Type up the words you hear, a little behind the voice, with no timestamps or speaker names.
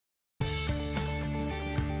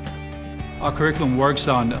Our curriculum works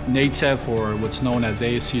on NATEF, or what's known as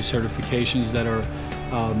ASC certifications, that are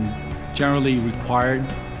generally required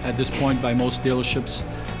at this point by most dealerships.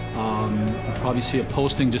 You'll probably see a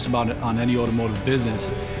posting just about on any automotive business.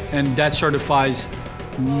 And that certifies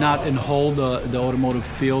not in whole the automotive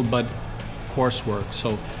field, but coursework.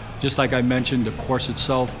 So just like I mentioned, the course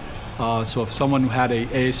itself, so if someone had a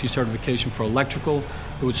ASC certification for electrical,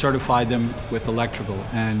 it would certify them with electrical.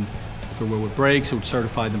 And if it were with brakes, it would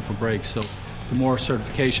certify them for brakes. So the more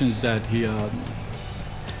certifications that he,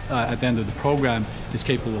 at the end of the program, is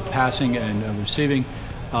capable of passing and receiving,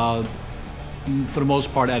 for the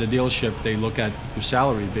most part at a dealership, they look at your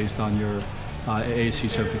salary based on your ASC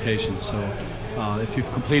certifications. So if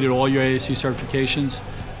you've completed all your ASC certifications,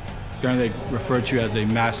 generally they refer to you as a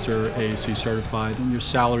master ASC certified, and your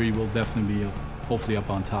salary will definitely be hopefully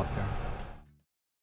up on top there.